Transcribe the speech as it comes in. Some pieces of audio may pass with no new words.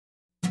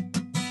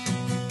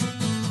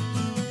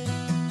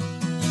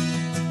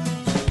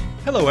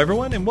Hello,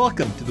 everyone, and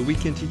welcome to the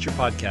Weekend Teacher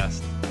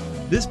Podcast.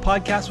 This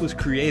podcast was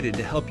created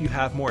to help you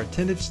have more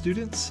attentive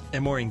students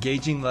and more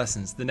engaging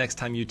lessons the next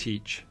time you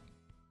teach.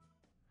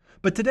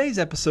 But today's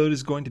episode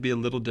is going to be a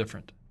little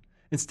different.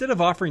 Instead of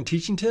offering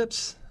teaching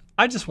tips,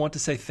 I just want to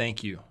say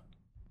thank you.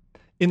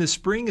 In the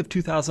spring of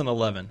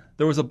 2011,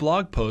 there was a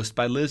blog post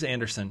by Liz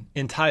Anderson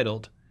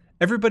entitled,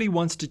 "Everybody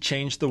Wants to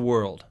Change the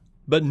World,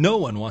 but No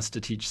One Wants to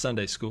Teach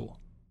Sunday School."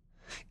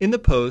 In the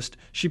post,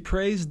 she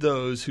praised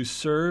those who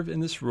serve in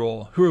this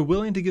role who are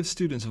willing to give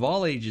students of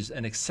all ages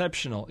an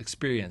exceptional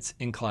experience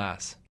in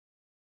class.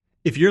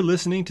 If you're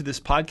listening to this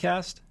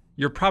podcast,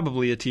 you're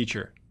probably a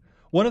teacher,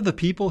 one of the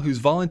people who's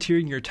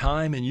volunteering your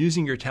time and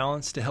using your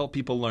talents to help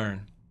people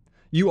learn.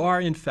 You are,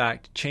 in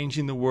fact,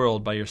 changing the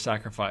world by your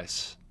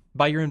sacrifice,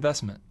 by your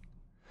investment.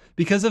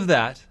 Because of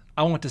that,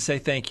 I want to say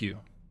thank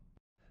you.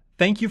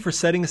 Thank you for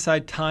setting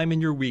aside time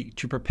in your week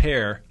to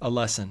prepare a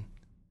lesson.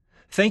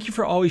 Thank you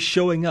for always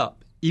showing up,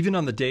 even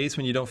on the days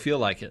when you don't feel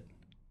like it.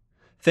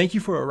 Thank you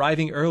for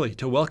arriving early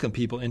to welcome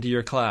people into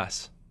your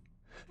class.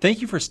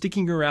 Thank you for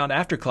sticking around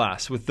after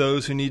class with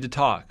those who need to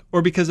talk,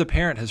 or because a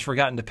parent has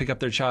forgotten to pick up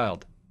their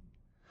child.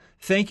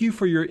 Thank you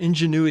for your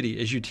ingenuity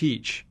as you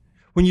teach,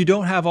 when you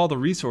don't have all the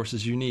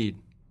resources you need.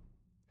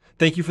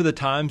 Thank you for the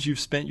times you've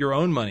spent your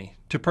own money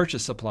to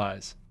purchase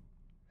supplies.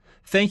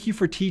 Thank you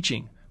for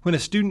teaching when a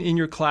student in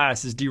your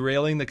class is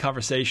derailing the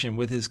conversation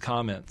with his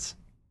comments.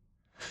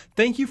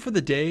 Thank you for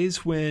the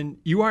days when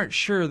you aren't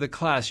sure the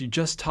class you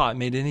just taught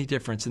made any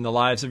difference in the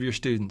lives of your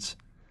students,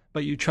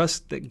 but you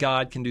trust that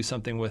God can do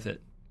something with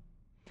it.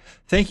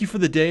 Thank you for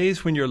the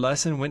days when your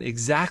lesson went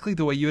exactly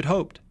the way you had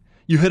hoped.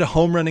 You hit a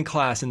home run in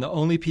class and the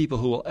only people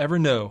who will ever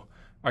know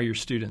are your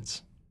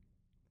students.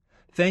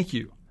 Thank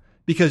you,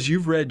 because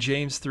you've read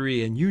James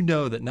 3 and you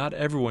know that not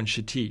everyone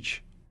should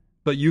teach,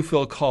 but you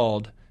feel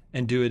called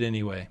and do it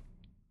anyway.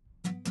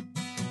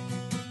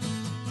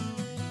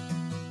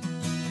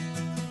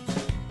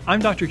 I'm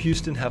Dr.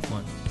 Houston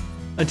Heflin.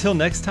 Until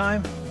next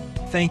time,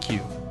 thank you,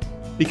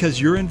 because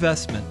your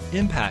investment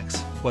impacts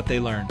what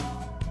they learn.